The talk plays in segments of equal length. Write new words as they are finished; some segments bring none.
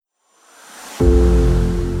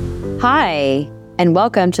Hi, and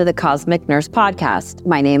welcome to the Cosmic Nurse Podcast.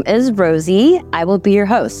 My name is Rosie. I will be your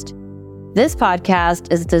host. This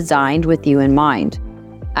podcast is designed with you in mind.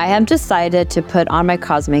 I have decided to put on my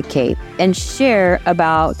cosmic cape and share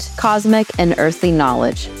about cosmic and earthly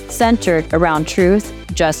knowledge centered around truth,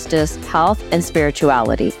 justice, health, and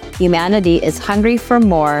spirituality. Humanity is hungry for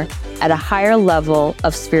more at a higher level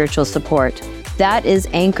of spiritual support that is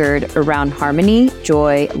anchored around harmony,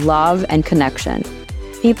 joy, love, and connection.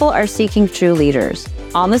 People are seeking true leaders.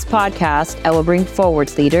 On this podcast, I will bring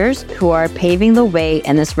forward leaders who are paving the way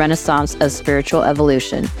in this renaissance of spiritual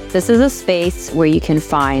evolution. This is a space where you can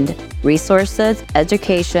find resources,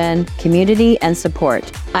 education, community, and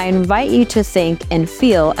support. I invite you to think and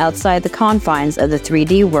feel outside the confines of the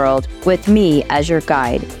 3D world with me as your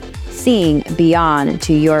guide, seeing beyond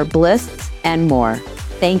to your bliss and more.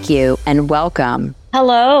 Thank you and welcome.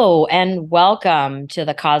 Hello and welcome to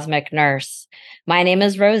the Cosmic Nurse. My name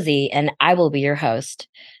is Rosie, and I will be your host.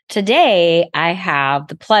 Today, I have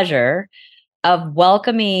the pleasure of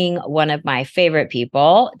welcoming one of my favorite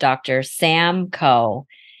people, Dr. Sam Coe.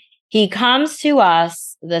 He comes to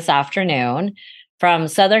us this afternoon from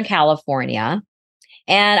Southern California,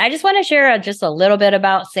 and I just want to share just a little bit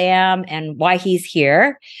about Sam and why he's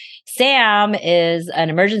here. Sam is an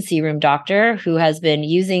emergency room doctor who has been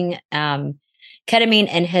using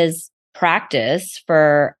ketamine in his practice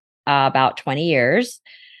for about 20 years.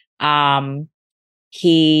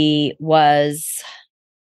 He was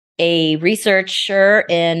a researcher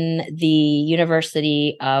in the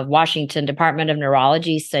University of Washington Department of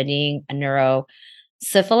Neurology studying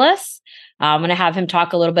neurosyphilis. I'm going to have him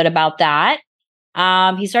talk a little bit about that.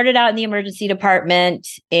 He started out in the emergency department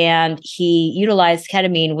and he utilized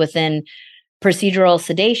ketamine within procedural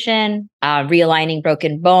sedation, realigning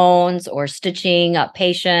broken bones or stitching up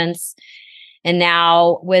patients. And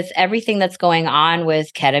now with everything that's going on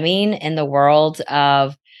with ketamine in the world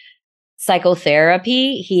of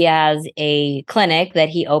psychotherapy, he has a clinic that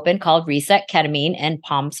he opened called Reset Ketamine in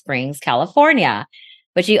Palm Springs, California,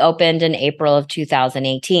 which he opened in April of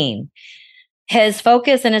 2018. His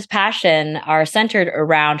focus and his passion are centered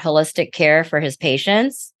around holistic care for his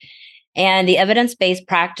patients and the evidence-based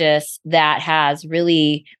practice that has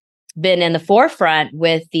really been in the forefront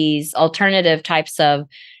with these alternative types of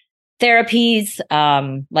therapies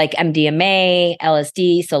like MDMA,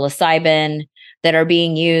 LSD, psilocybin that are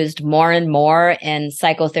being used more and more in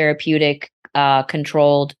psychotherapeutic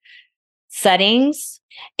controlled settings.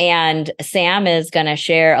 And Sam is going to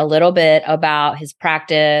share a little bit about his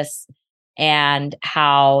practice and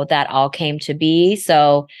how that all came to be.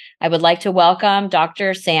 So I would like to welcome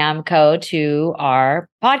Dr. Sam Coe to our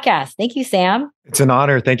podcast. Thank you, Sam. It's an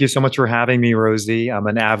honor. Thank you so much for having me, Rosie. I'm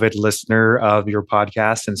an avid listener of your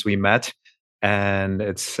podcast since we met, and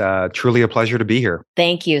it's truly a pleasure to be here.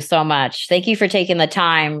 Thank you so much. Thank you for taking the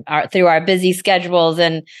time through our busy schedules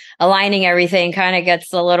and aligning everything. Kind of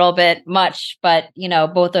gets a little bit much, but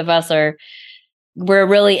both of us we're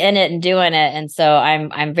really in it and doing it. And so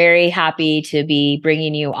I'm very happy to be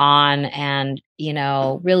bringing you on and,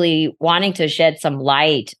 really wanting to shed some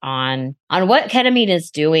light on what ketamine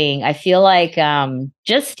is doing. I feel like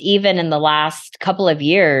just even in the last couple of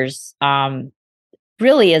years,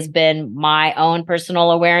 really has been my own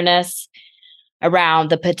personal awareness around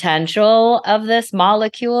the potential of this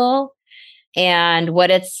molecule and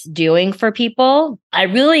what it's doing for people. I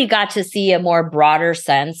really got to see a more broader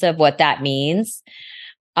sense of what that means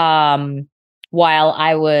while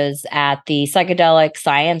I was at the Psychedelic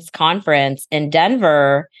Science Conference in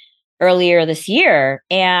Denver earlier this year,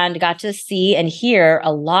 and got to see and hear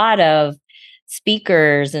a lot of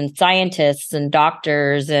speakers and scientists and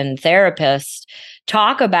doctors and therapists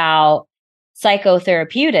talk about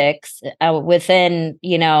psychotherapeutics within,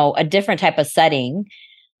 a different type of setting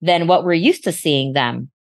than what we're used to seeing them.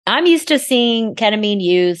 I'm used to seeing ketamine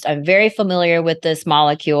used. I'm very familiar with this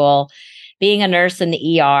molecule. Being a nurse in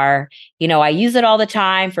the ER, I use it all the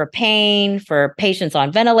time for pain, for patients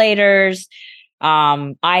on ventilators.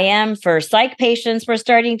 I am for psych patients. I'm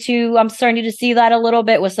starting to see that a little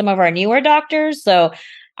bit with some of our newer doctors. So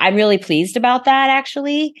I'm really pleased about that,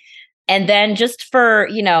 actually. And then just for,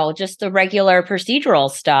 just the regular procedural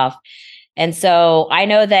stuff. And so I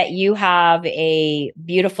know that you have a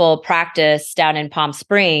beautiful practice down in Palm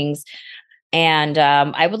Springs, and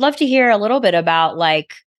I would love to hear a little bit about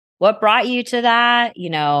what brought you to that,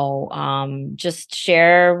 just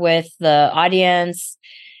share with the audience,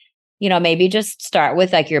 maybe just start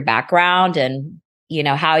with your background and,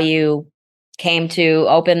 how you came to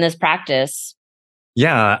open this practice.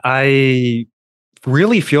 Yeah, I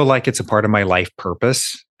really feel like it's a part of my life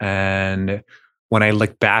purpose. And when I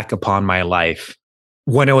look back upon my life,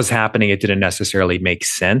 when it was happening, it didn't necessarily make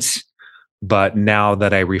sense. But now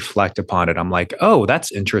that I reflect upon it, I'm like, oh,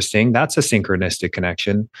 that's interesting. That's a synchronistic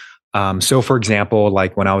connection. So, for example,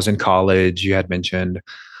 like when I was in college, you had mentioned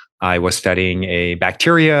I was studying a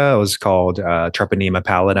bacteria. It was called Treponema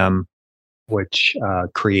pallidum, which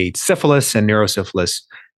creates syphilis and neurosyphilis.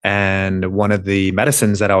 And one of the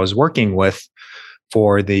medicines that I was working with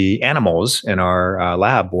for the animals in our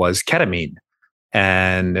lab was ketamine.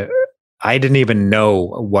 And I didn't even know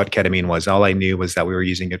what ketamine was. All I knew was that we were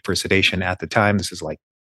using it for sedation at the time. This is like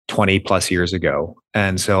 20 plus years ago.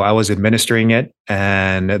 And so I was administering it.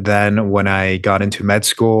 And then when I got into med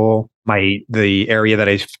school, the area that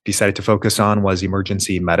I decided to focus on was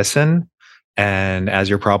emergency medicine. And as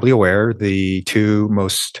you're probably aware, the two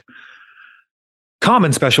most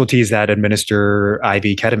common specialties that administer IV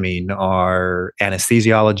ketamine are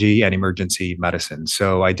anesthesiology and emergency medicine.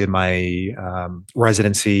 So I did my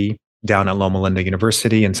residency down at Loma Linda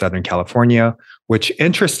University in Southern California, which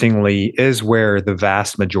interestingly is where the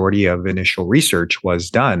vast majority of initial research was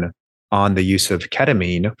done on the use of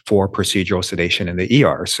ketamine for procedural sedation in the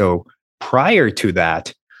ER. So prior to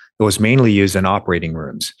that, it was mainly used in operating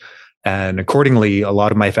rooms. And accordingly, a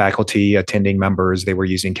lot of my faculty, attending members, they were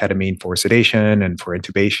using ketamine for sedation and for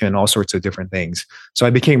intubation, all sorts of different things. So I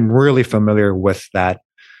became really familiar with that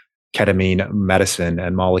ketamine medicine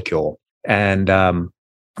and molecule. And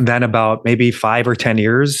then about maybe 5 or 10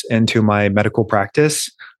 years into my medical practice,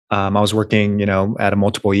 I was working, at a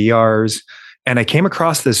multiple ERs, and I came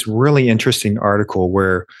across this really interesting article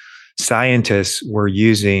where scientists were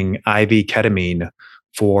using IV ketamine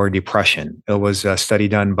for depression. It was a study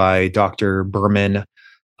done by Dr. Berman.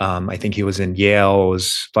 I think he was in Yale. It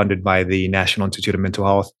was funded by the National Institute of Mental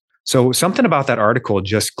Health. So something about that article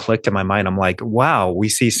just clicked in my mind. I'm like, wow, we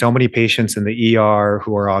see so many patients in the ER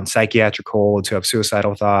who are on psychiatric holds, who have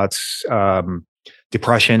suicidal thoughts,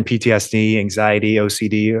 depression, PTSD, anxiety,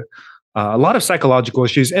 OCD, a lot of psychological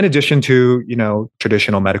issues, in addition to,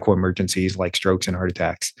 traditional medical emergencies like strokes and heart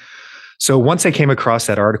attacks. So once I came across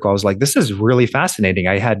that article, I was like, this is really fascinating.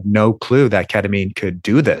 I had no clue that ketamine could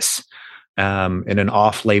do this in an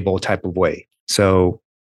off-label type of way. So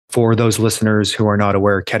for those listeners who are not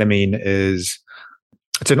aware, ketamine it's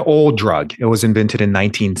an old drug. It was invented in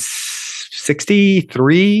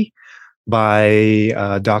 1963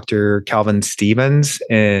 by Dr. Calvin Stevens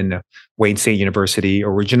in Wayne State University.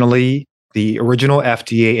 Originally, the original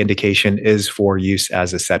FDA indication is for use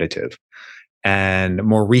as a sedative. And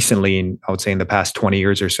more recently, I would say in the past 20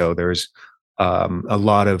 years or so, there's a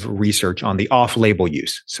lot of research on the off-label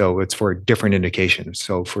use. So it's for different indications.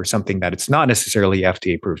 So for something that it's not necessarily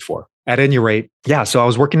FDA approved for. At any rate, yeah. So I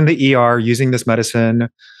was working in the ER using this medicine,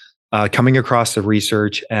 coming across the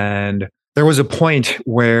research, and there was a point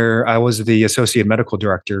where I was the associate medical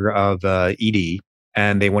director of ED,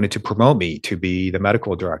 and they wanted to promote me to be the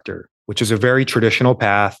medical director, which is a very traditional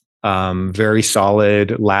path. Very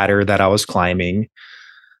solid ladder that I was climbing.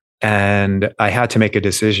 And I had to make a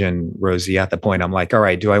decision, Rosie, at the point. I'm like, all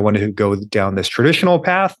right, do I want to go down this traditional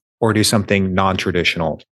path or do something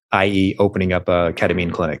non-traditional, i.e. opening up a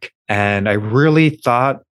ketamine clinic? And I really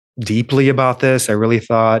thought deeply about this. I really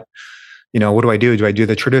thought, what do I do? Do I do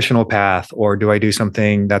the traditional path or do I do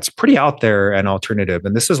something that's pretty out there and alternative?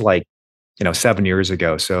 And this is like, 7 years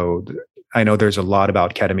ago. So I know there's a lot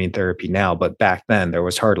about ketamine therapy now, but back then there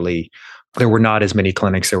were not as many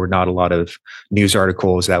clinics. There were not a lot of news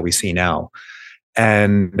articles that we see now.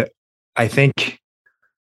 And I think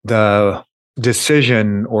the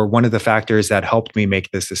decision, or one of the factors that helped me make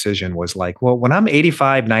this decision, was like, well, when I'm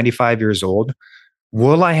 85, 95 years old,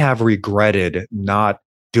 will I have regretted not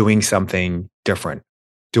doing something different?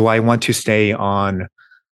 Do I want to stay on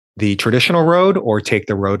the traditional road or take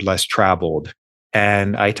the road less traveled?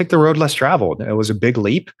 And I took the road less traveled. It was a big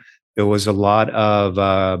leap. It was a lot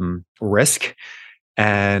of risk.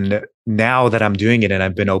 And now that I'm doing it, and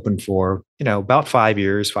I've been open for, about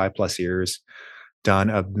 5+ years, done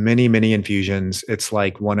of many, many infusions, it's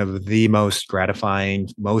like one of the most gratifying,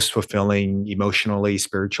 most fulfilling, emotionally,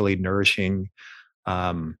 spiritually nourishing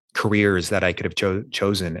careers that I could have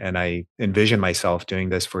chosen. And I envision myself doing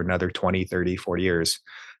this for another 20, 30, 40 years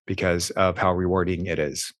because of how rewarding it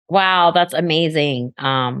is. Wow, that's amazing.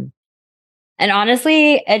 And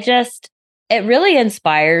honestly, it really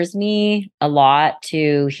inspires me a lot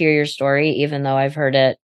to hear your story, even though I've heard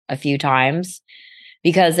it a few times,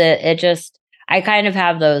 because I kind of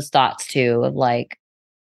have those thoughts too of like,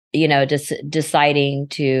 just deciding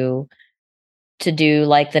to do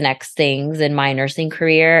like the next things in my nursing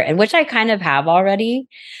career, and which I kind of have already,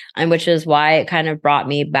 and which is why it kind of brought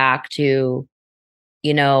me back to,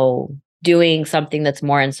 doing something that's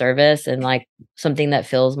more in service and like something that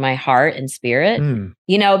fills my heart and spirit.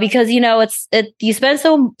 Because you spend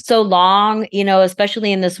so long,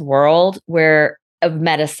 especially in this world where of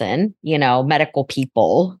medicine, medical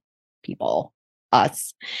people,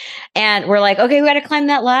 us, and we're like, okay, we got to climb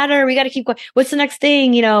that ladder, we got to keep going, what's the next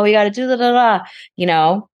thing, we got to do I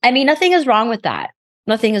mean, nothing is wrong with that.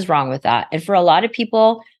 And for a lot of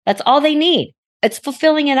people, that's all they need. It's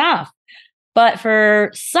fulfilling enough. But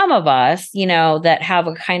for some of us, that have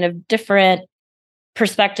a kind of different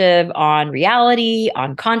perspective on reality,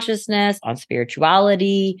 on consciousness, on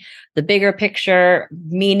spirituality, the bigger picture,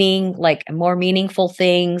 meaning, like more meaningful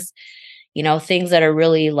things, things that are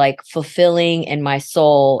really like fulfilling in my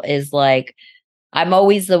soul, is like, I'm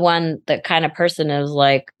always the kind of person is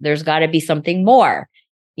like, there's got to be something more.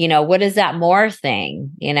 What is that more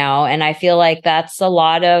thing? And I feel like that's a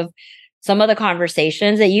lot of some of the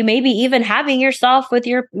conversations that you may be even having yourself with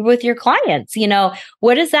your clients.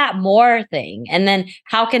 What is that more thing? And then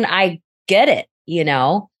how can I get it?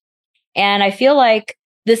 And I feel like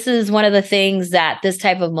this is one of the things that this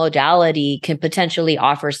type of modality can potentially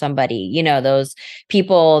offer somebody, those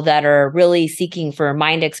people that are really seeking for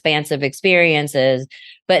mind expansive experiences,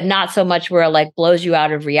 but not so much where it like blows you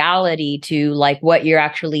out of reality to like what you're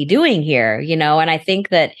actually doing here, and I think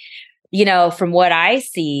that, from what I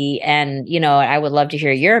see, and, I would love to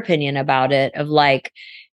hear your opinion about it, of like,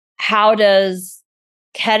 how does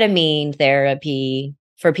ketamine therapy,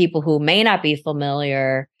 for people who may not be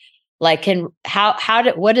familiar, like,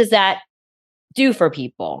 what does that do for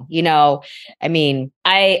people? I mean,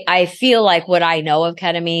 I feel like what I know of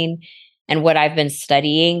ketamine and what I've been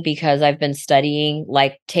studying, because I've been studying,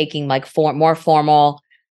 like taking like more formal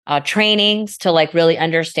trainings to like really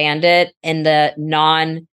understand it in the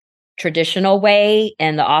non-traditional way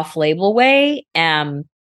and the off-label way.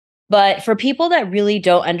 But for people that really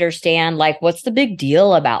don't understand, like, what's the big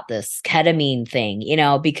deal about this ketamine thing?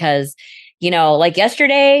 Because, like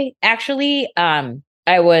yesterday, actually, I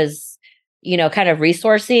was, kind of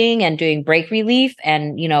resourcing and doing break relief.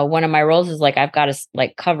 And, one of my roles is like, I've got to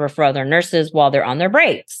like cover for other nurses while they're on their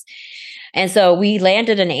breaks. And so we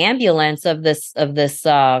landed an ambulance of this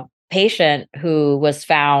patient who was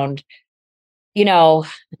found,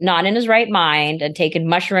 not in his right mind, and taken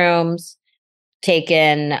mushrooms,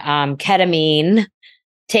 taken ketamine,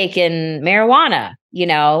 taken marijuana,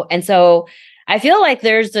 and so I feel like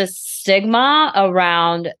there's this stigma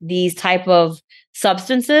around these type of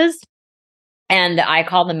substances, and I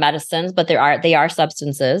call them medicines, but they are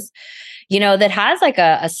substances, that has like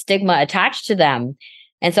a stigma attached to them.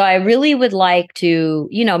 And so I really would like to,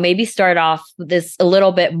 maybe start off this a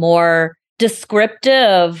little bit more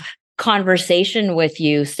descriptive conversation with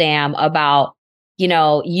you, Sam, about,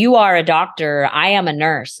 you are a doctor, I am a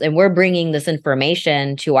nurse, and we're bringing this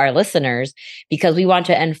information to our listeners because we want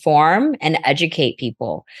to inform and educate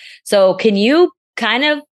people. So can you kind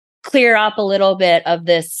of clear up a little bit of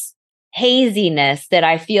this haziness that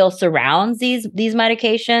I feel surrounds these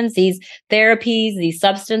medications, these therapies, these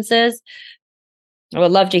substances? I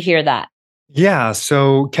would love to hear that. Yeah,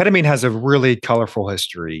 so ketamine has a really colorful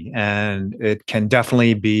history, and it can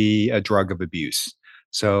definitely be a drug of abuse.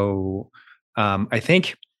 So I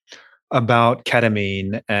think about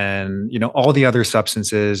ketamine and all the other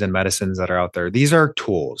substances and medicines that are out there. These are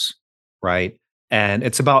tools, right? And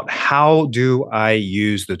it's about, how do I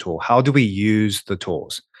use the tool? How do we use the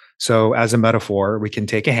tools? So as a metaphor, we can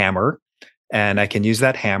take a hammer, and I can use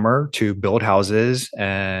that hammer to build houses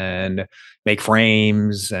and make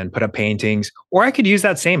frames and put up paintings. Or I could use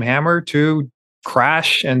that same hammer to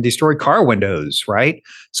crash and destroy car windows, right?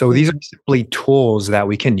 So these are simply tools that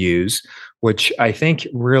we can use, which I think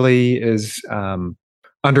really is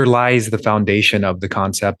underlies the foundation of the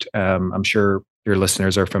concept. I'm sure your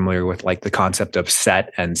listeners are familiar with like the concept of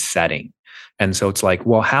set and setting. And so it's like,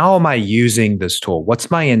 well, how am I using this tool? What's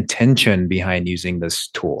my intention behind using this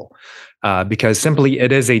tool? Because simply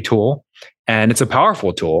it is a tool, and it's a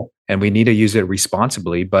powerful tool, and we need to use it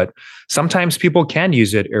responsibly. But sometimes people can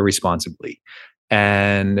use it irresponsibly.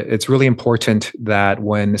 And it's really important that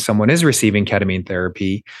when someone is receiving ketamine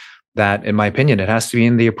therapy, that, in my opinion, it has to be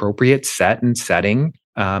in the appropriate set and setting.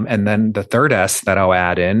 And then the third S that I'll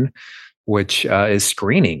add in, which is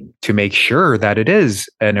screening, to make sure that it is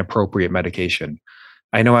an appropriate medication.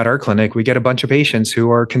 I know at our clinic, we get a bunch of patients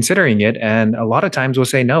who are considering it, and a lot of times we'll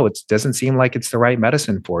say, no, it doesn't seem like it's the right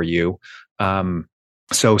medicine for you.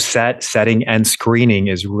 So setting, and screening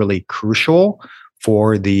is really crucial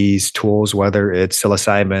for these tools, whether it's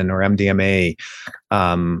psilocybin or MDMA.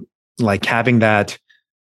 Like having that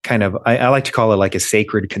I like to call it like a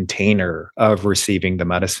sacred container of receiving the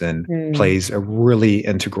medicine plays a really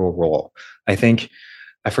integral role. I think,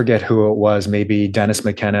 I forget who it was, maybe Dennis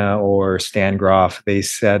McKenna or Stan Groff. They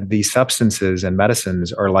said these substances and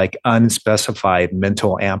medicines are like unspecified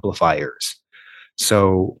mental amplifiers.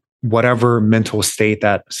 So whatever mental state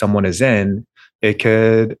that someone is in, it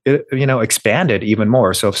could, expand it even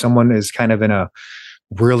more. So if someone is kind of in a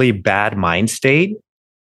really bad mind state,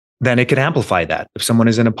 then it could amplify that. If someone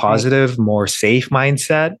is in a positive, more safe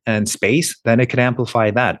mindset and space, then it could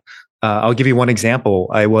amplify that. I'll give you one example.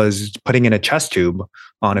 I was putting in a chest tube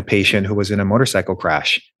on a patient who was in a motorcycle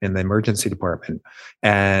crash in the emergency department.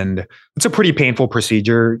 And it's a pretty painful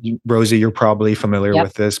procedure. Rosie, you're probably familiar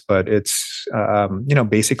with this, but it's,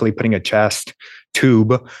 basically putting a chest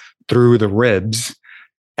tube through the ribs.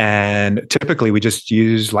 And typically we just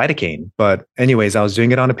use lidocaine. But anyways, I was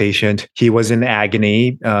doing it on a patient. He was in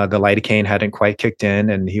agony. The lidocaine hadn't quite kicked in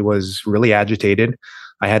and he was really agitated.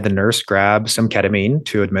 I had the nurse grab some ketamine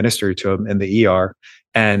to administer to him in the ER.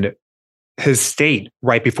 And his state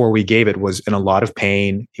right before we gave it was in a lot of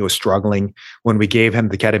pain. He was struggling. When we gave him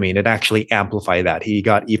the ketamine, it actually amplified that. He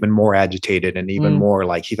got even more agitated and even more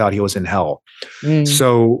like he thought he was in hell.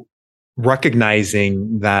 So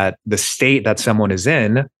recognizing that the state that someone is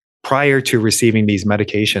in prior to receiving these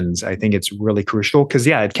medications, I think it's really crucial because,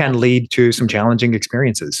 it can lead to some challenging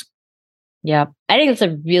experiences. Yeah, I think it's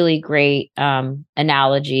a really great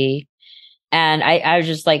analogy. And I was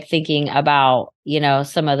just like thinking about,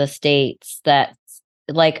 some of the states that,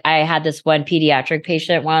 like, I had this one pediatric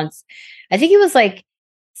patient once. I think he was like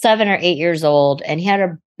 7 or 8 years old, and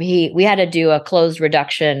we had to do a closed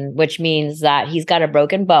reduction, which means that he's got a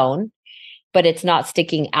broken bone, but it's not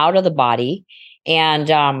sticking out of the body. And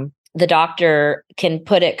the doctor can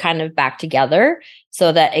put it kind of back together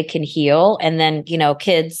so that it can heal. And then,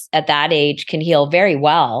 kids at that age can heal very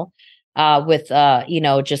well with,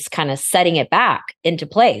 just kind of setting it back into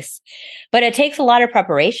place. But it takes a lot of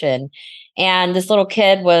preparation. And this little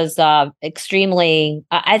kid was extremely,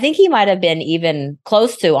 I think he might have been even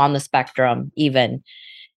close to on the spectrum even.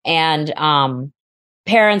 And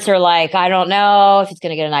parents are like, I don't know if he's going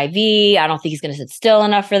to get an IV. I don't think he's going to sit still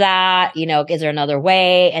enough for that. Is there another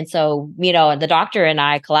way? And so, the doctor and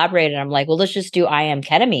I collaborated. I'm like, well, let's just do IM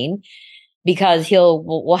ketamine because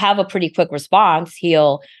we'll have a pretty quick response.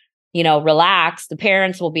 He'll, relax. The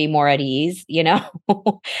parents will be more at ease,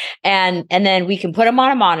 and then we can put him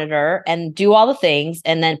on a monitor and do all the things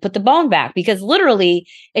and then put the bone back because literally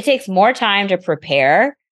it takes more time to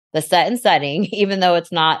prepare the set and setting, even though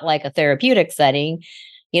it's not like a therapeutic setting,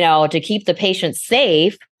 to keep the patient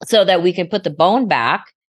safe so that we can put the bone back.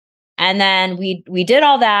 And then we did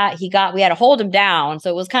all that. We had to hold him down. So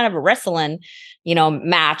it was kind of a wrestling,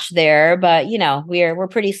 match there, but we're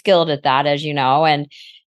pretty skilled at that, as you know. And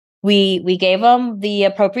we gave him the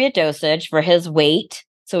appropriate dosage for his weight.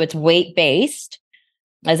 So it's weight based,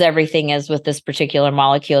 as everything is with this particular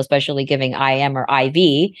molecule, especially giving IM or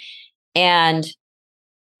IV. And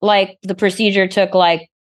like the procedure took like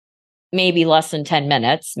maybe less than 10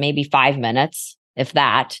 minutes, maybe 5 minutes, if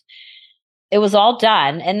that. It was all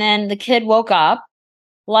done. And then the kid woke up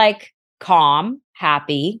like calm,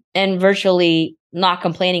 happy, and virtually not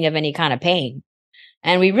complaining of any kind of pain.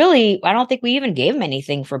 And I don't think we even gave him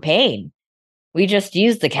anything for pain. We just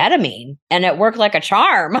used the ketamine and it worked like a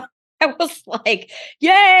charm. I was like,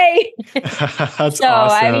 yay. That's so,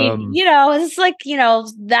 awesome. I mean, it's like,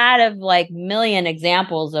 that of like million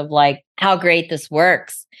examples of like how great this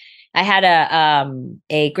works. I had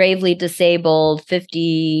a gravely disabled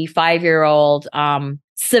 55-year-old,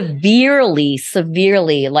 severely,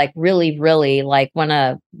 like really, like one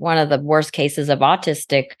of the worst cases of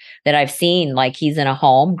autistic that I've seen. Like he's in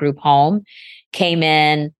a group home, came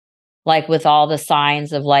in like with all the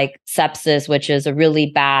signs of like sepsis, which is a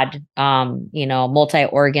really bad,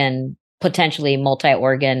 potentially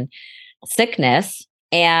multi-organ sickness.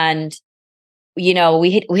 And, we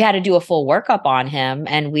had to do a full workup on him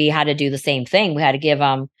and we had to do the same thing. We had to give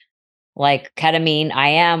him like ketamine,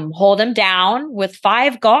 hold him down with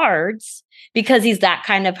 5 guards because he's that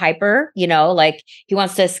kind of hyper, like he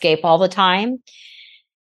wants to escape all the time.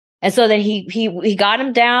 And so then he got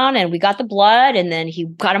him down and we got the blood and then he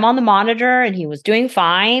got him on the monitor and he was doing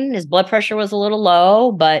fine. His blood pressure was a little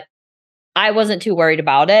low, but I wasn't too worried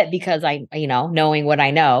about it because knowing what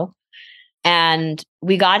I know. And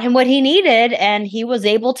we got him what he needed and he was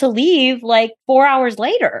able to leave like 4 hours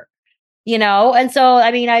later, And so,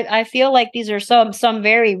 I mean, I feel like these are some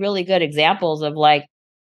very, really good examples of like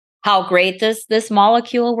how great this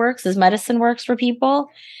molecule works, this medicine works for people.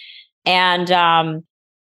 And,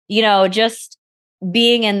 just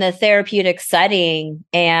being in the therapeutic setting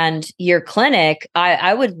and your clinic,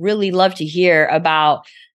 I would really love to hear about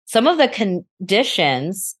some of the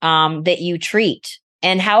conditions that you treat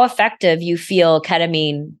and how effective you feel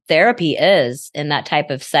ketamine therapy is in that type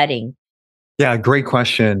of setting. Yeah, great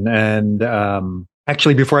question. And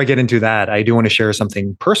actually, before I get into that, I do want to share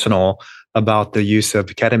something personal about the use of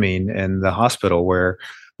ketamine in the hospital, where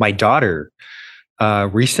my daughter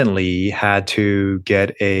recently had to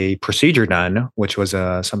get a procedure done, which was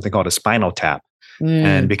something called a spinal tap.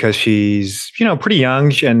 And because she's, pretty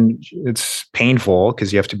young and it's painful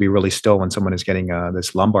because you have to be really still when someone is getting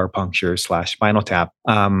this lumbar puncture / spinal tap.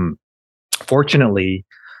 Fortunately,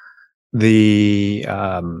 the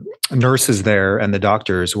nurses there and the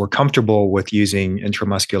doctors were comfortable with using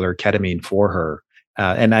intramuscular ketamine for her.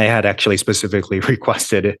 And I had actually specifically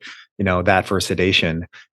requested, that for sedation.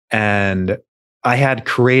 And I had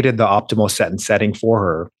created the optimal setting for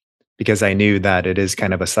her because I knew that it is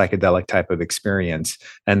kind of a psychedelic type of experience.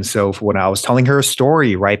 And so when I was telling her a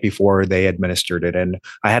story right before they administered it, and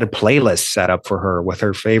I had a playlist set up for her with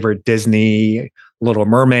her favorite Disney, Little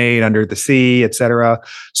Mermaid, Under the Sea, etc.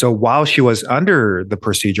 So while she was under the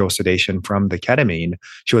procedural sedation from the ketamine,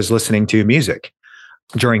 she was listening to music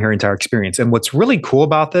during her entire experience. And what's really cool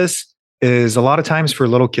about this is a lot of times for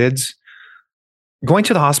little kids, going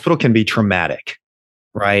to the hospital can be traumatic,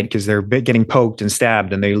 right? Because they're getting poked and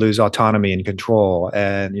stabbed and they lose autonomy and control.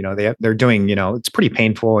 And, they're doing, it's pretty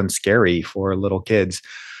painful and scary for little kids.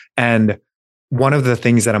 And one of the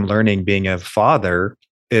things that I'm learning being a father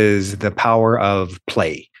is the power of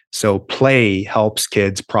play. So play helps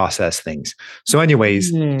kids process things. So anyways,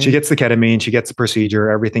 she gets the ketamine, she gets the procedure,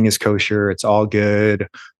 everything is kosher, it's all good.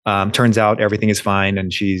 Turns out everything is fine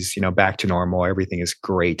and she's, back to normal, everything is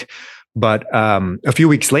great. But a few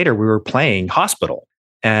weeks later, we were playing hospital.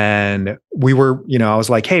 And we were, I was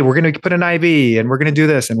like, hey, we're going to put an IV and we're going to do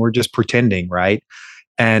this. And we're just pretending, right?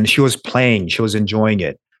 And she was playing, she was enjoying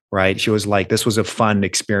it, right? She was like, this was a fun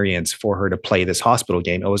experience for her to play this hospital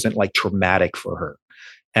game. It wasn't like traumatic for her.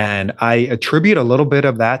 And I attribute a little bit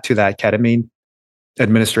of that to that ketamine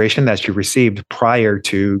administration that she received prior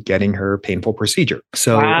to getting her painful procedure.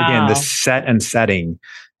 So again, the set and setting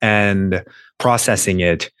and processing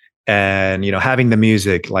it and, having the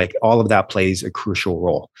music, like all of that plays a crucial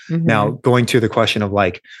role. Now, going to the question of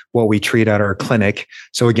like what we treat at our clinic.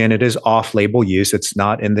 So again, it is off-label use. It's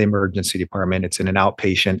not in the emergency department. It's in an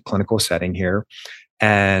outpatient clinical setting here.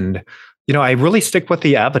 And, I really stick with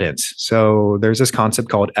the evidence. So there's this concept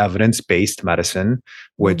called evidence-based medicine,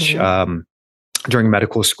 which during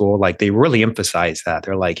medical school, like they really emphasize that.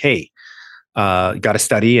 They're like, hey, got to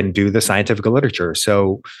study and do the scientific literature.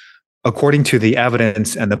 So according to the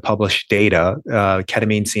evidence and the published data,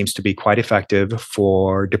 ketamine seems to be quite effective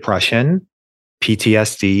for depression,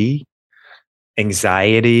 PTSD,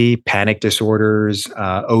 anxiety, panic disorders,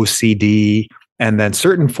 OCD, and then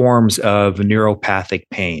certain forms of neuropathic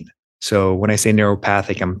pain. So when I say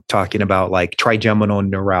neuropathic, I'm talking about like trigeminal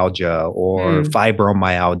neuralgia or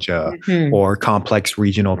fibromyalgia or complex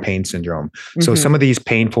regional pain syndrome. So some of these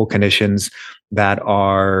painful conditions that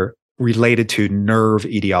are related to nerve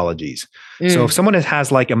etiologies. So if someone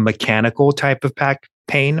has like a mechanical type of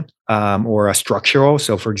pain or a structural,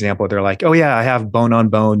 so for example, they're like, oh yeah, I have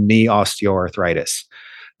bone-on-bone knee osteoarthritis.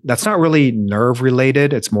 That's not really nerve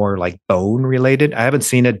related. It's more like bone related. I haven't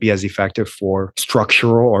seen it be as effective for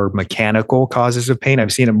structural or mechanical causes of pain.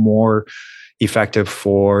 I've seen it more effective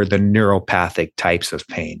for the neuropathic types of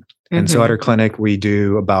pain. And so at our clinic, we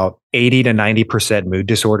do about 80 to 90% mood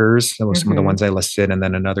disorders. Those were some of the ones I listed. And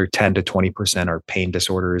then another 10 to 20% are pain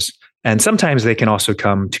disorders. And sometimes they can also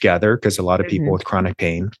come together because a lot of people with chronic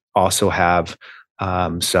pain also have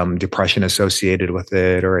some depression associated with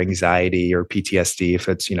it or anxiety or PTSD if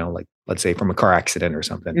it's, like let's say from a car accident or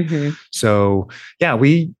something. So yeah,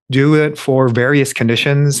 we do it for various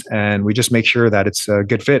conditions and we just make sure that it's a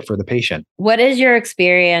good fit for the patient. What is your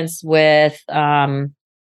experience with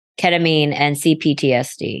ketamine and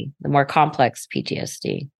CPTSD, the more complex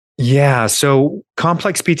PTSD? Yeah. So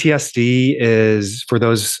complex PTSD is, for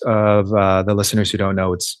those of the listeners who don't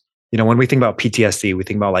know, it's, when we think about PTSD, we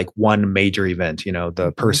think about like one major event,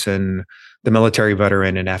 the person, the military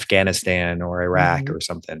veteran in Afghanistan or Iraq or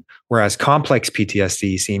something. Whereas complex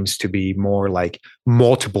PTSD seems to be more like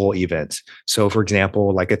multiple events. So for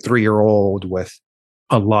example, like a 3-year-old with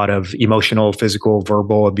a lot of emotional, physical,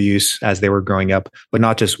 verbal abuse as they were growing up, but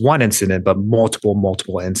not just one incident, but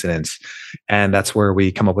multiple incidents. And that's where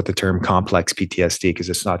we come up with the term complex PTSD, because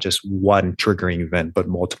it's not just one triggering event, but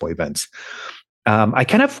multiple events. I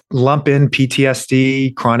kind of lump in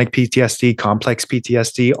PTSD, chronic PTSD, complex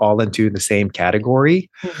PTSD all into the same category.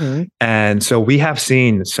 Mm-hmm. And so we have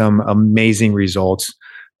seen some amazing results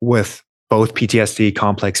with both PTSD,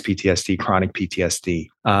 complex PTSD, chronic PTSD.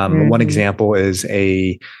 One Mm-hmm. example is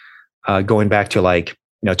going back to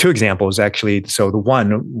two examples actually. So the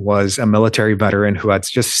one was a military veteran who had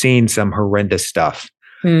just seen some horrendous stuff.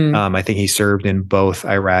 Mm. I think he served in both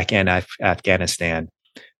Iraq and Afghanistan.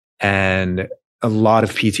 And a lot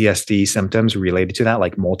of PTSD symptoms related to that,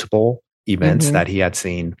 like multiple events Mm-hmm. that he had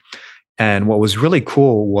seen. And what was really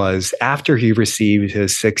cool was after he received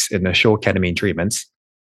his 6 initial ketamine treatments,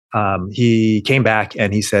 he came back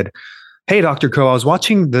and he said, "Hey, Dr. Ko, I was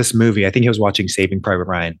watching this movie. I think he was watching Saving Private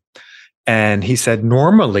Ryan." And he said,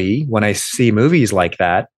 "Normally, when I see movies like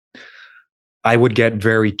that, I would get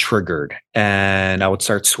very triggered and I would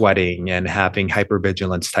start sweating and having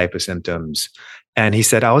hypervigilance type of symptoms." And he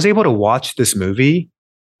said, "I was able to watch this movie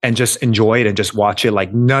and just enjoy it and just watch it.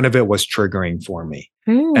 Like none of it was triggering for me."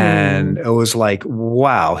 And Mm. it was like,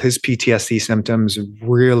 wow, his PTSD symptoms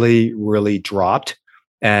really, really dropped.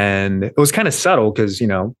 And it was kind of subtle because, he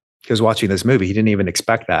was watching this movie. He didn't even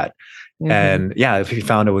expect that. Mm-hmm. And yeah, he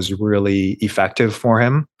found it was really effective for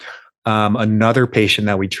him. Another patient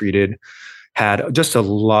that we treated had just a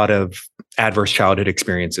lot of adverse childhood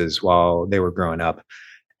experiences while they were growing up.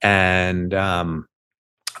 And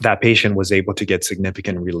that patient was able to get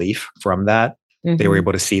significant relief from that. They were Mm-hmm.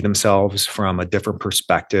 able to see themselves from a different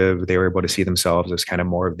perspective. They were able to see themselves as kind of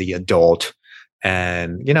more of the adult.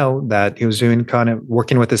 And, that he was doing kind of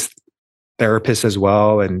working with his therapist as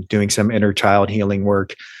well and doing some inner child healing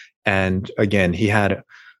work. And again, he had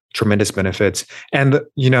tremendous benefits. And,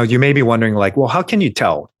 you may be wondering like, well, how can you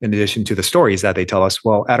tell in addition to the stories that they tell us?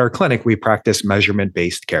 Well, at our clinic, we practice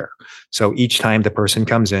measurement-based care. So each time the person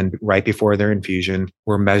comes in right before their infusion,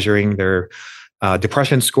 we're measuring their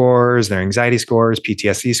depression scores, their anxiety scores,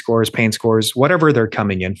 PTSD scores, pain scores, whatever they're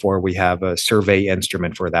coming in for. We have a survey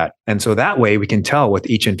instrument for that. And so that way we can tell with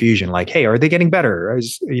each infusion, like, hey, are they getting better? Are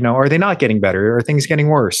they not getting better? Are things getting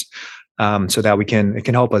worse? So that it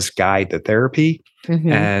can help us guide the therapy.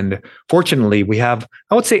 Mm-hmm. And fortunately, we have,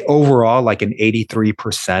 I would say overall, like an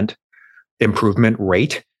 83% improvement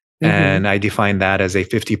rate. Mm-hmm. And I define that as a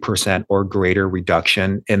 50% or greater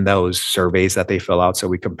reduction in those surveys that they fill out. So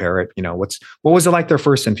we compare it, what was it like their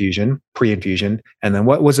first infusion, pre-infusion, and then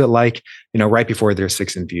what was it like, right before their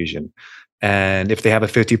 6th infusion. And if they have a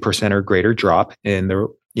 50% or greater drop in their,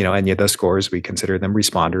 any of those scores, we consider them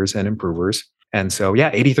responders and improvers. And so,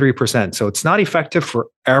 yeah, 83%. So it's not effective for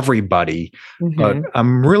everybody, but Mm-hmm.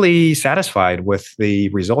 I'm really satisfied with the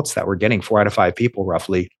results that we're getting. 4 out of 5 people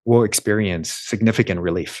roughly will experience significant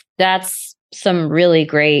relief. That's some really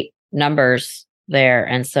great numbers there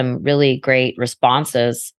and some really great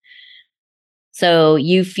responses. So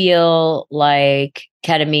you feel like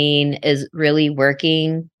ketamine is really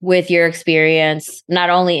working with your experience, not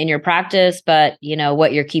only in your practice, but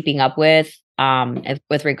what you're keeping up with,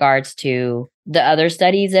 with regards to the other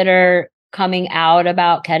studies that are coming out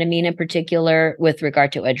about ketamine in particular, with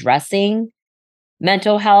regard to addressing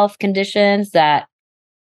mental health conditions that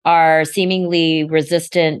are seemingly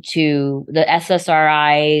resistant to the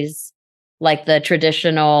SSRIs, like the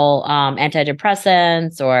traditional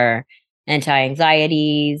antidepressants or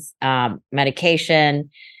anti-anxieties, medication.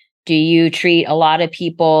 Do you treat a lot of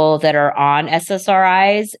people that are on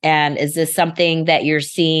SSRIs? And is this something that you're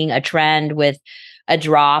seeing a trend with a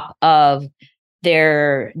drop of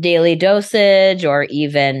their daily dosage, or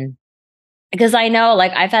even because I know,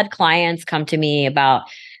 like, I've had clients come to me about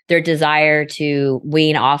their desire to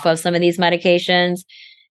wean off of some of these medications,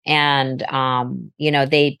 and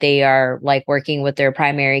they are like working with their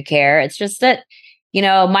primary care. It's just that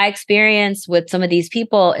my experience with some of these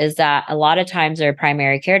people is that a lot of times their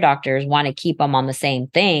primary care doctors want to keep them on the same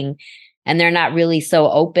thing, and they're not really so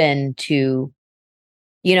open to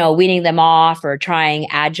weaning them off or trying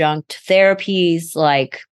adjunct therapies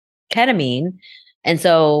like ketamine. And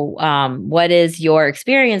so what is your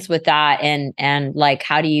experience with that, and like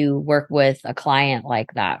how do you work with a client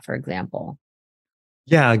like that, for example?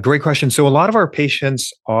 Yeah, great question. So a lot of our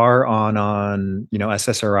patients are on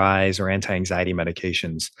SSRIs or anti-anxiety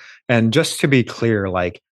medications. And just to be clear,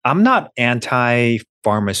 like I'm not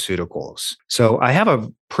anti-pharmaceuticals. So I have a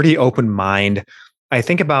pretty open mind. I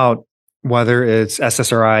think about whether it's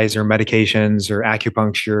SSRIs or medications or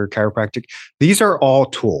acupuncture, chiropractic, these are all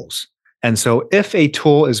tools. And so if a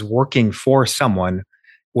tool is working for someone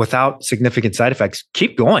without significant side effects,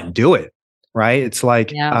 keep going, do it. right? It's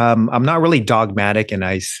like I'm not really dogmatic, and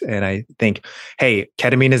I think, hey,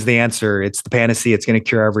 ketamine is the answer. It's the panacea. It's going to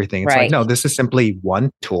cure everything. It's like, no, this is simply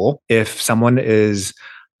one tool. If someone is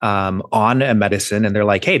on a medicine and they're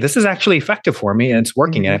like, hey, this is actually effective for me and it's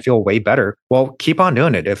working and I feel way better, well, keep on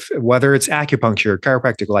doing it. If whether it's acupuncture,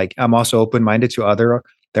 chiropractic, like I'm also open-minded to other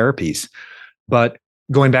therapies. But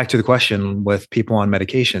going back to the question with people on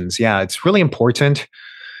medications, yeah, it's really important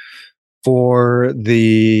for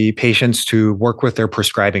the patients to work with their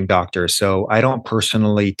prescribing doctor. So I don't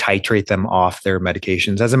personally titrate them off their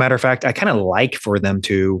medications. As a matter of fact, I kind of like for them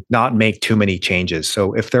to not make too many changes.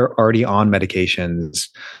 So if they're already on medications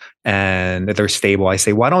and they're stable, I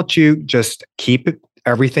say, why don't you just keep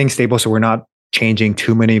everything stable so we're not changing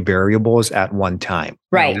too many variables at one time?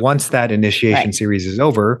 Right. Now, once that initiation series is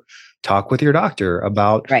over, talk with your doctor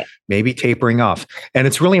about maybe tapering off. And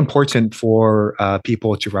it's really important for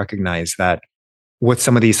people to recognize that with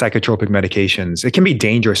some of these psychotropic medications, it can be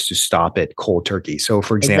dangerous to stop it cold turkey. So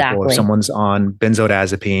for example, if someone's on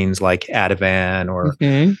benzodiazepines like Ativan or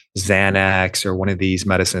Xanax or one of these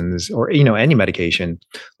medicines, or, any medication,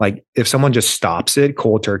 like if someone just stops it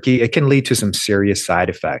cold turkey, it can lead to some serious side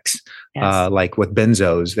effects. Like with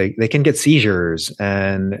benzos, they can get seizures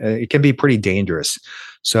and it can be pretty dangerous.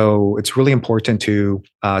 So it's really important to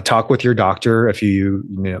talk with your doctor if you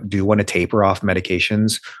do want to taper off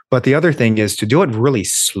medications. But the other thing is to do it really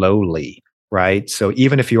slowly, right? So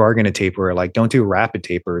even if you are going to taper, like don't do rapid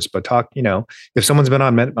tapers, but talk, if someone's been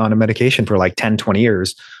on a medication for like 10, 20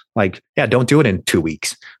 years, like, yeah, don't do it in 2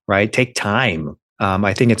 weeks, right? Take time.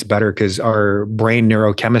 I think it's better because our brain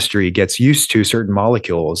neurochemistry gets used to certain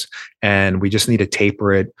molecules and we just need to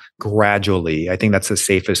taper it gradually. I think that's the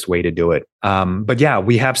safest way to do it. But yeah,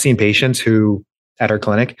 we have seen patients who at our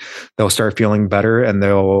clinic, they'll start feeling better and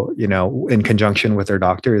they'll, in conjunction with their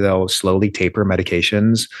doctor, they'll slowly taper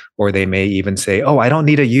medications, or they may even say, oh, I don't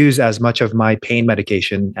need to use as much of my pain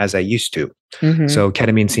medication as I used to. So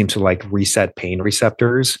ketamine seems to like reset pain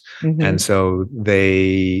receptors. And so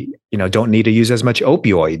they, don't need to use as much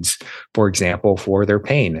opioids, for example, for their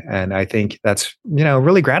pain. And I think that's,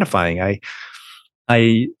 really gratifying.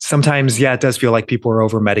 I sometimes, it does feel like people are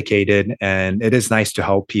over medicated, and it is nice to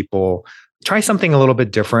help people try something a little bit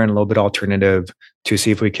different, a little bit alternative to see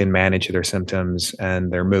if we can manage their symptoms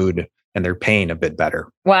and their mood and their pain a bit better.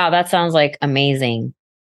 Wow, that sounds like amazing.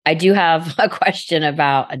 I do have a question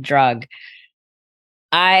about a drug.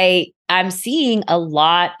 I'm seeing a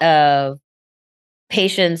lot of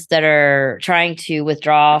patients that are trying to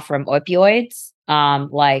withdraw from opioids,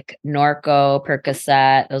 like Norco,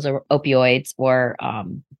 Percocet, those are opioids, or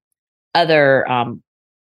other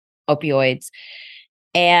opioids.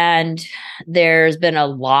 And there's been a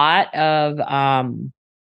lot of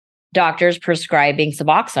doctors prescribing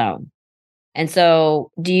Suboxone. And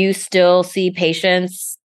so do you still see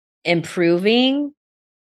patients improving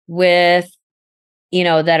with,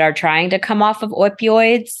 that are trying to come off of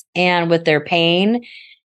opioids and with their pain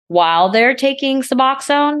while they're taking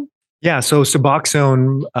Suboxone? Yeah. So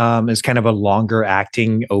Suboxone is kind of a longer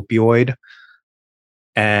acting opioid.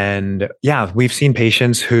 And yeah, we've seen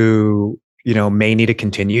patients who may need to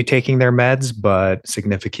continue taking their meds, but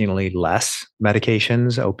significantly less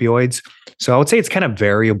medications, opioids. So I would say it's kind of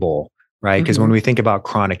variable, right? Because when we think about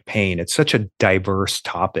chronic pain, it's such a diverse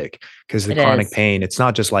topic, because the chronic pain, it's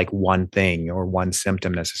not just like one thing or one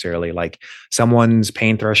symptom necessarily. Like someone's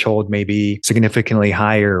pain threshold may be significantly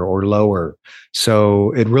higher or lower.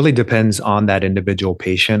 So it really depends on that individual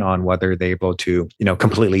patient on whether they're able to,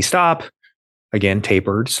 completely stop, again,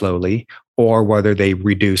 tapered slowly, or whether they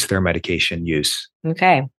reduce their medication use.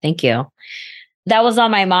 Okay, thank you. That was on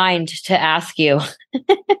my mind to ask you.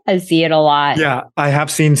 I see it a lot. Yeah, I have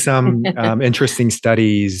seen some interesting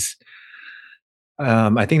studies.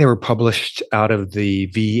 I think they were published out of the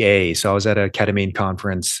VA. So I was at a ketamine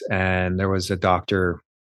conference and there was a doctor,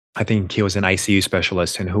 I think he was an ICU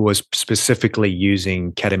specialist, and who was specifically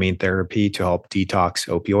using ketamine therapy to help detox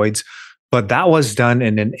opioids. But that was done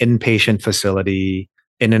in an inpatient facility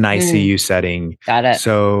in an ICU setting. Got it.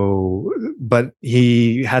 So, but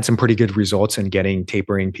he had some pretty good results in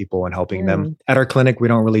tapering people and helping them. At our clinic, we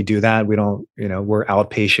don't really do that. We don't, we're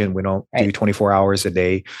outpatient. We don't do 24 hours a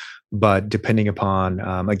day. But depending upon,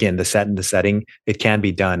 again, the setting, it can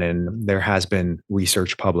be done. And there has been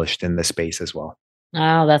research published in this space as well.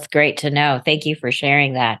 Oh, that's great to know. Thank you for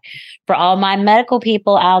sharing that. For all my medical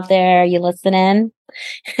people out there, you listening?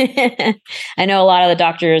 I know a lot of the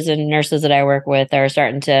doctors and nurses that I work with are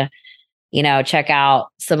starting to, check out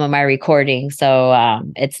some of my recordings. So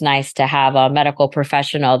it's nice to have a medical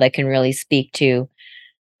professional that can really speak to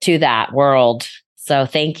that world. So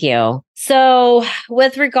thank you. So,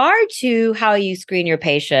 with regard to how you screen your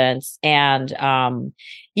patients, and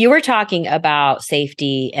you were talking about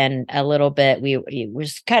safety, and a little bit, we were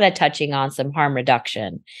kind of touching on some harm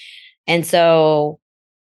reduction. And so,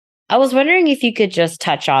 I was wondering if you could just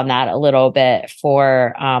touch on that a little bit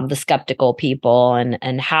for the skeptical people,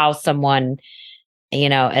 and how someone,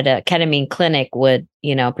 at a ketamine clinic would,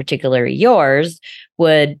 particularly yours,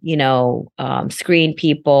 would, screen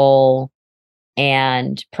people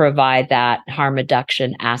and provide that harm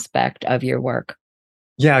reduction aspect of your work?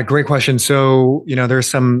 Yeah, great question. So, there's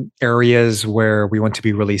some areas where we want to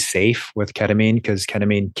be really safe with ketamine because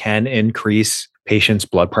ketamine can increase patients'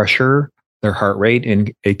 blood pressure, their heart rate,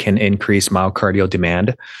 and it can increase myocardial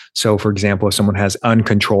demand. So, for example, if someone has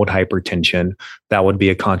uncontrolled hypertension, that would be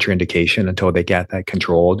a contraindication until they get that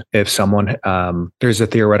controlled. If someone, there's a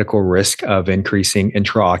theoretical risk of increasing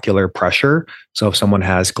intraocular pressure. So, if someone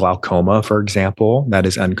has glaucoma, for example, that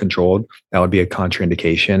is uncontrolled, that would be a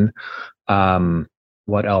contraindication.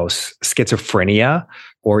 What else? Schizophrenia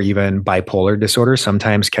or even bipolar disorder.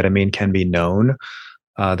 Sometimes ketamine can be known.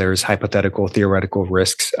 There's hypothetical, theoretical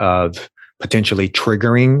risks of potentially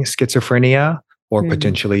triggering schizophrenia or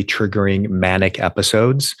potentially triggering manic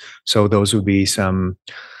episodes. So those would be some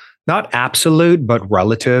not absolute, but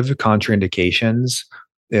relative contraindications.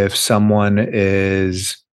 If someone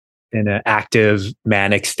is in an active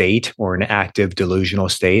manic state or an active delusional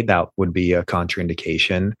state, that would be a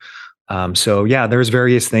contraindication. So yeah, there's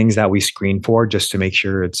various things that we screen for just to make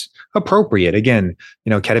sure it's appropriate. Again,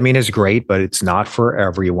 ketamine is great, but it's not for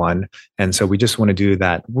everyone. And so we just want to do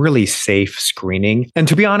that really safe screening. And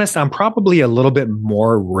to be honest, I'm probably a little bit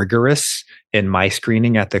more rigorous in my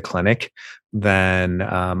screening at the clinic than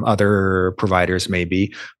other providers may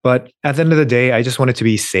be. But at the end of the day, I just want it to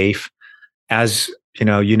be safe. As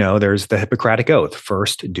there's the Hippocratic Oath: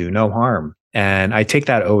 first, do no harm. And I take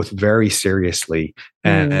that oath very seriously.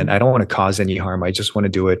 And I don't want to cause any harm. I just want to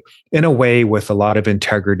do it in a way with a lot of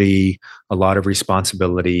integrity, a lot of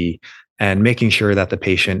responsibility, and making sure that the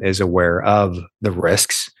patient is aware of the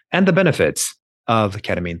risks and the benefits of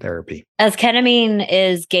ketamine therapy. As ketamine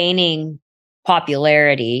is gaining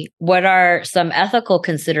popularity, what are some ethical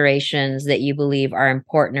considerations that you believe are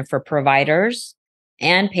important for providers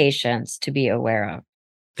and patients to be aware of?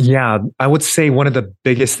 Yeah, I would say one of the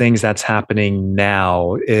biggest things that's happening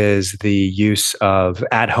now is the use of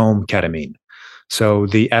at-home ketamine. So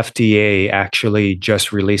the FDA actually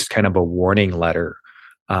just released kind of a warning letter.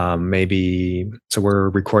 So we're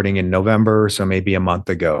recording in November, so maybe a month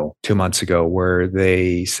ago, 2 months ago, where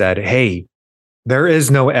they said, hey, there is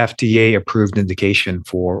no FDA approved indication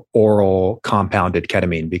for oral compounded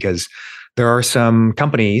ketamine because there are some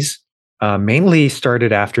companies, mainly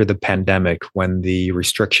started after the pandemic when the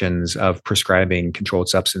restrictions of prescribing controlled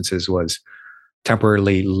substances was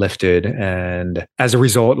temporarily lifted. And as a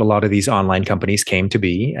result, a lot of these online companies came to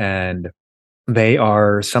be, and they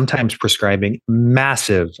are sometimes prescribing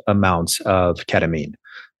massive amounts of ketamine.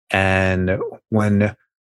 And when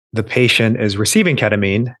the patient is receiving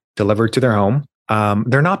ketamine delivered to their home,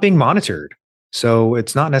 they're not being monitored. So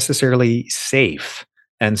it's not necessarily safe.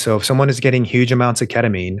 And so if someone is getting huge amounts of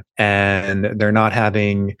ketamine and they're not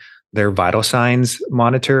having their vital signs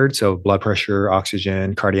monitored, so blood pressure,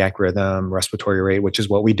 oxygen, cardiac rhythm, respiratory rate, which is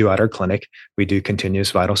what we do at our clinic, we do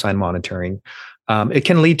continuous vital sign monitoring, it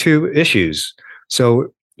can lead to issues.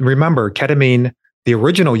 So remember, ketamine, the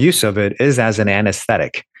original use of it is as an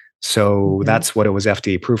anesthetic. So that's what it was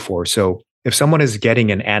FDA approved for. So if someone is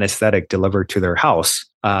getting an anesthetic delivered to their house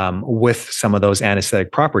with some of those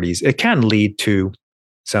anesthetic properties, it can lead to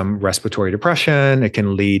some respiratory depression. It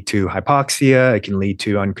can lead to hypoxia. It can lead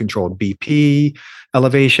to uncontrolled BP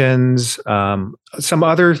elevations, some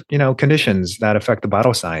other conditions that affect the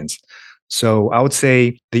vital signs. So I would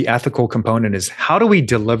say the ethical component is, how do we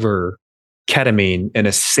deliver ketamine in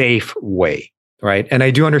a safe way? Right. And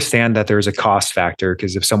I do understand that there's a cost factor,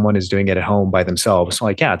 because if someone is doing it at home by themselves,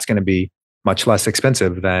 it's going to be much less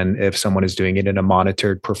expensive than if someone is doing it in a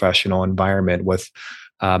monitored professional environment with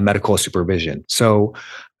medical supervision. So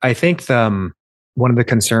I think one of the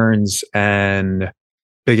concerns and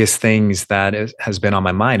biggest things that has been on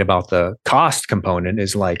my mind about the cost component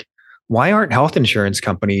is why aren't health insurance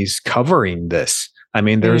companies covering this? I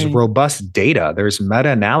mean, there's robust data, there's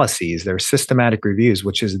meta-analyses, there's systematic reviews,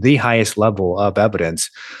 which is the highest level of evidence.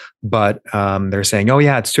 But they're saying, oh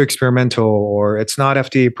yeah, it's too experimental, or it's not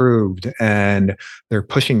FDA approved. And they're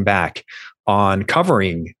pushing back on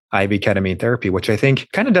covering IV ketamine therapy, which I think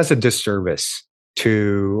kind of does a disservice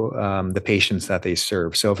to the patients that they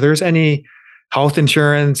serve. So if there's any health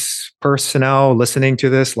insurance personnel listening to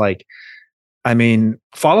this, follow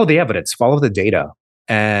the evidence, follow the data,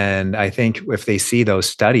 And I think if they see those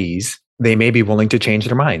studies, they may be willing to change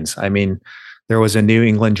their minds. I mean, there was a New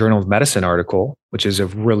England Journal of Medicine article, which is a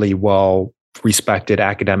really well respected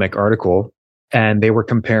academic article. And they were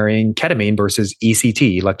comparing ketamine versus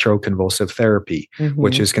ECT, electroconvulsive therapy,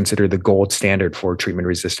 which is considered the gold standard for treatment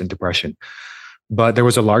resistant depression. But there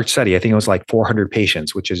was a large study, I think it was like 400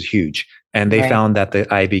 patients, which is huge. And they found that the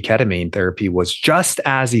IV ketamine therapy was just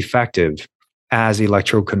as effective as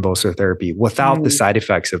electroconvulsive therapy without the side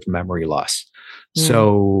effects of memory loss.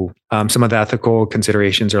 So some of the ethical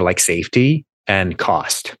considerations are like safety and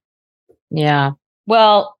cost. Yeah.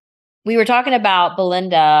 Well, we were talking about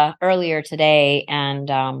Belinda earlier today,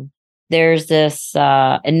 and there's this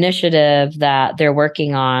initiative that they're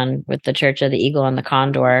working on with the Church of the Eagle and the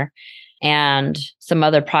Condor, and some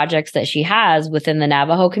other projects that she has within the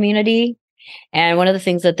Navajo community. And one of the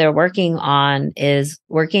things that they're working on is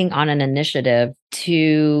working on an initiative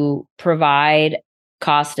to provide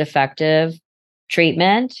cost-effective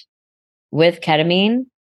treatment with ketamine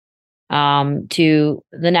to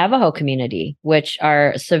the Navajo community, which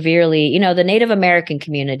are severely, the Native American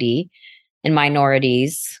community and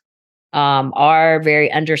minorities are very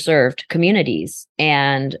underserved communities.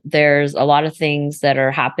 And there's a lot of things that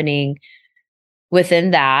are happening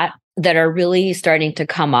within that are really starting to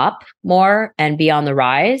come up more and be on the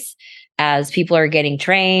rise as people are getting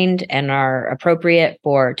trained and are appropriate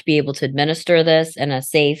to be able to administer this in a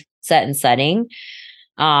safe set and setting,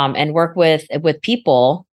 and work with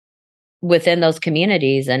people within those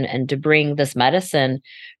communities and to bring this medicine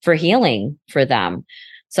for healing for them.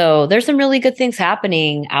 So there's some really good things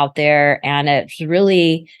happening out there, and it's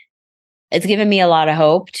given me a lot of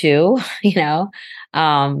hope too,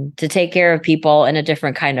 to take care of people in a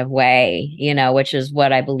different kind of way, which is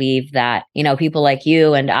what I believe that, people like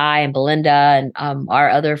you and I and Belinda and our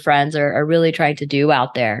other friends are really trying to do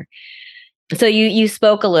out there. So you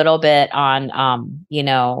spoke a little bit on,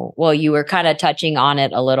 you were kind of touching on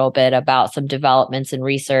it a little bit about some developments in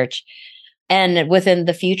research and within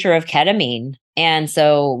the future of ketamine. And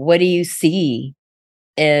so what do you see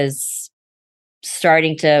is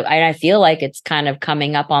starting to, and I feel like it's kind of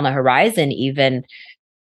coming up on the horizon, even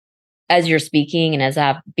as you're speaking and as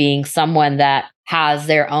being someone that has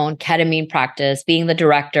their own ketamine practice, being the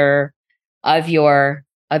director of your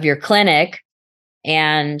clinic.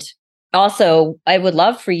 And also, I would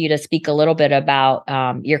love for you to speak a little bit about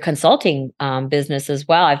your consulting business as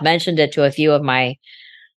well. I've mentioned it to a few of my,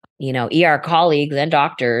 ER colleagues and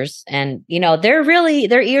doctors, and,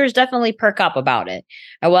 their ears definitely perk up about it.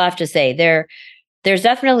 I will have to say there's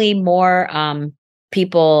definitely more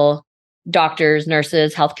people, doctors,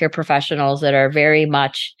 nurses, healthcare professionals that are very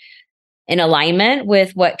much in alignment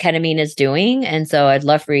with what ketamine is doing. And so I'd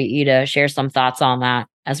love for you to share some thoughts on that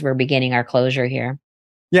as we're beginning our closure here.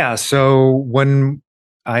 Yeah. So when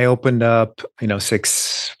I opened up,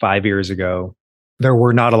 5 years ago, there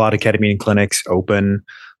were not a lot of ketamine clinics open.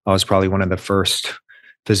 I was probably one of the first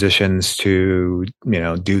physicians to,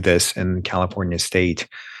 do this in California state.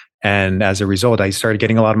 And as a result, I started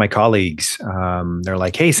getting a lot of my colleagues. They're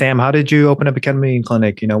like, "Hey, Sam, how did you open up a ketamine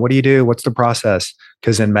clinic? What do you do? What's the process?"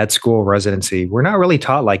 Because in med school residency, we're not really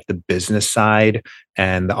taught like the business side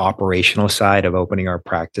and the operational side of opening our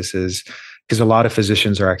practices, because a lot of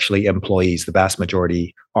physicians are actually employees. The vast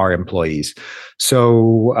majority are employees.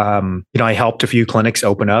 So, I helped a few clinics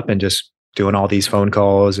open up and just doing all these phone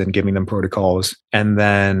calls and giving them protocols. And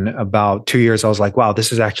then about 2 years, I was like, wow,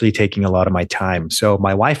 this is actually taking a lot of my time. So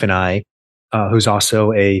my wife and I, who's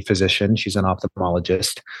also a physician, she's an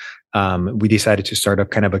ophthalmologist, we decided to start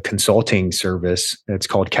up kind of a consulting service. It's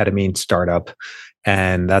called Ketamine Startup.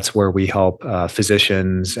 And that's where we help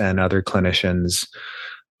physicians and other clinicians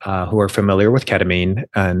who are familiar with ketamine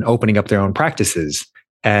and opening up their own practices.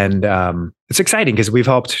 And it's exciting because we've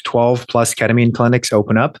helped 12 plus ketamine clinics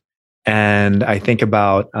open up. And I think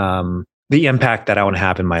about the impact that I want to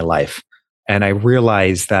have in my life. And I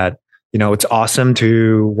realize that, it's awesome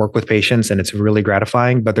to work with patients and it's really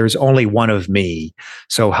gratifying, but there's only one of me.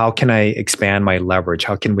 So how can I expand my leverage?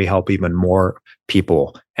 How can we help even more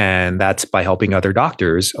people? And that's by helping other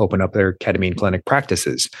doctors open up their ketamine clinic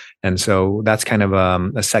practices. And so that's kind of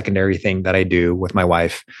a secondary thing that I do with my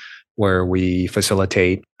wife, where we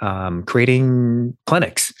facilitate creating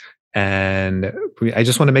clinics. And I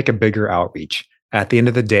just want to make a bigger outreach. At the end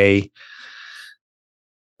of the day,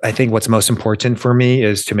 I think what's most important for me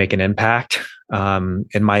is to make an impact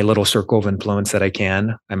in my little circle of influence that I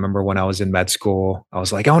can. I remember when I was in med school, I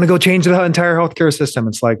was like, I want to go change the entire healthcare system.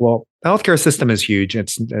 It's like, well, the healthcare system is huge.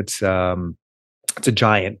 It's a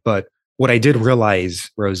giant. But what I did realize,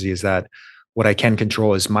 Rosie, is that what I can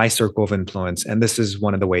control is my circle of influence. And this is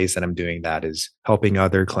one of the ways that I'm doing that, is helping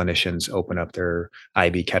other clinicians open up their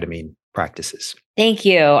IV ketamine practices. Thank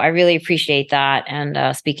you. I really appreciate that. And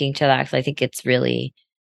speaking to that, 'cause I think it's really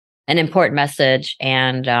an important message.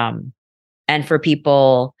 And for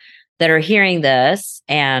people that are hearing this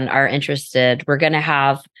and are interested, we're going to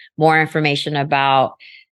have more information about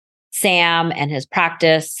Sam and his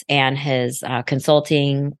practice and his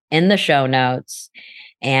consulting in the show notes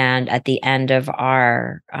and at the end of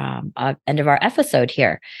our episode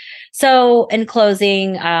here. So in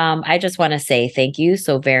closing, I just want to say thank you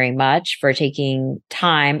so very much for taking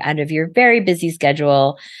time out of your very busy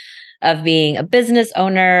schedule of being a business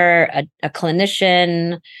owner, a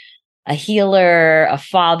clinician, a healer, a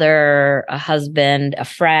father, a husband, a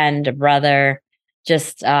friend, a brother.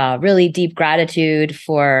 Just really deep gratitude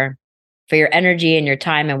for your energy and your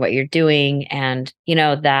time and what you're doing. And,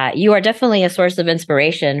 that you are definitely a source of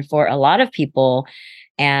inspiration for a lot of people,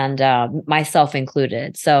 and myself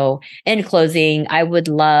included. So in closing, I would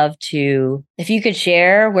love to, if you could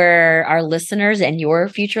share where our listeners and your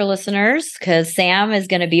future listeners, because Sam is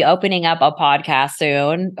going to be opening up a podcast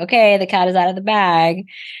soon. Okay, the cat is out of the bag.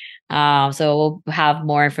 So we'll have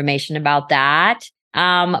more information about that.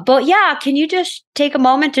 But yeah, can you just take a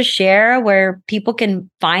moment to share where people can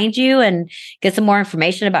find you and get some more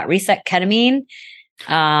information about Reset Ketamine,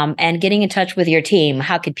 and getting in touch with your team?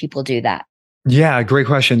 How could people do that? Yeah, great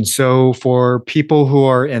question. So for people who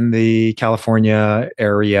are in the California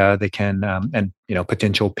area, they can, and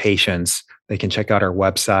potential patients, they can check out our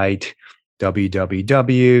website,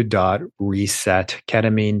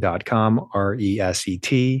 www.resetketamine.com,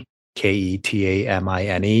 resetketamine.com.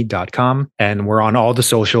 And we're on all the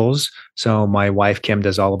socials. So my wife, Kim,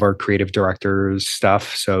 does all of our creative directors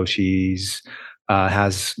stuff. So she's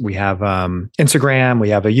we have Instagram, we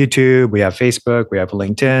have a YouTube, we have Facebook, we have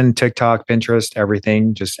LinkedIn, TikTok, Pinterest,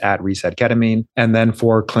 everything just at Reset Ketamine. And then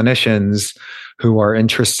for clinicians who are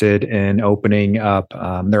interested in opening up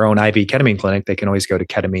their own IV ketamine clinic, they can always go to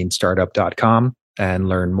ketaminestartup.com and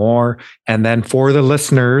learn more. And then for the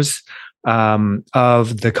listeners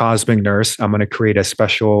of the Cosmic Nurse, I'm going to create a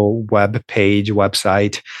special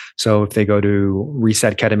website. So if they go to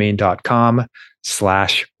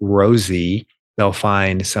resetketamine.com/Rosie, they'll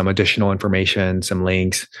find some additional information, some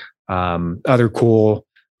links, other cool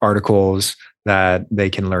articles that they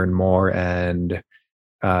can learn more and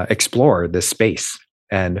explore this space.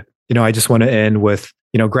 And, I just want to end with,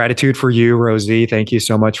 gratitude for you, Rosie. Thank you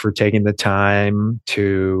so much for taking the time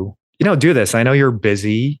to, do this. I know you're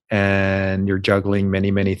busy and you're juggling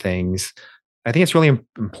many, many things. I think it's really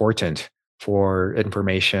important for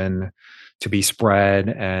information to be spread.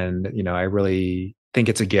 And, I really think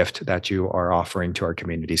it's a gift that you are offering to our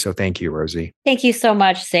community. So thank you, Rosie. Thank you so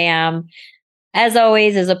much, Sam. As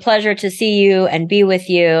always, it's a pleasure to see you and be with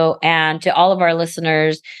you. And to all of our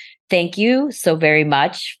listeners, thank you so very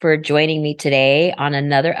much for joining me today on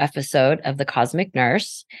another episode of The Cosmic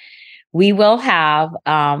Nurse. We will have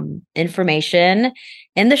information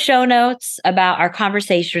in the show notes about our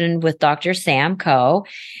conversation with Dr. Sam Coe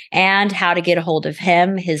and how to get a hold of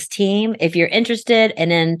him, his team. If you're interested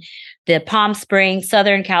and in the Palm Springs,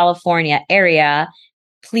 Southern California area,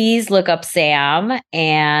 please look up Sam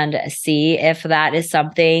and see if that is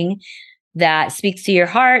something that speaks to your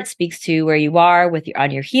heart, speaks to where you are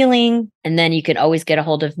on your healing. And then you can always get a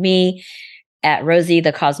hold of me at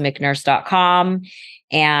rosieTheCosmicNurse.com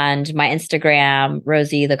and my Instagram,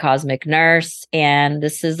 Rosie the Cosmic Nurse. And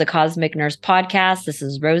this is the Cosmic Nurse Podcast. This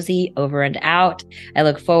is Rosie, over and out. I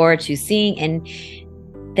look forward to seeing and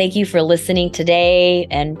thank you for listening today,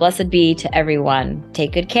 and blessed be to everyone.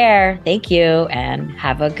 Take good care. Thank you, and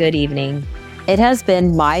have a good evening. It has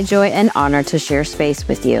been my joy and honor to share space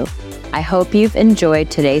with you. I hope you've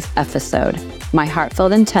enjoyed today's episode. My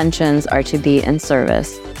heartfelt intentions are to be in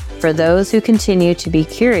service for those who continue to be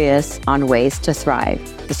curious on ways to thrive.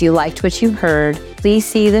 If you liked what you heard, please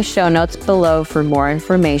see the show notes below for more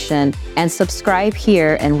information and subscribe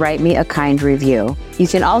here and write me a kind review. You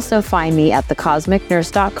can also find me at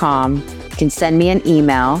thecosmicnurse.com. You can send me an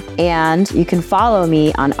email, and you can follow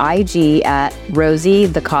me on IG at Rosie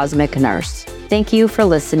the Cosmic Nurse. Thank you for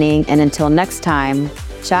listening, and until next time,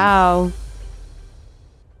 ciao.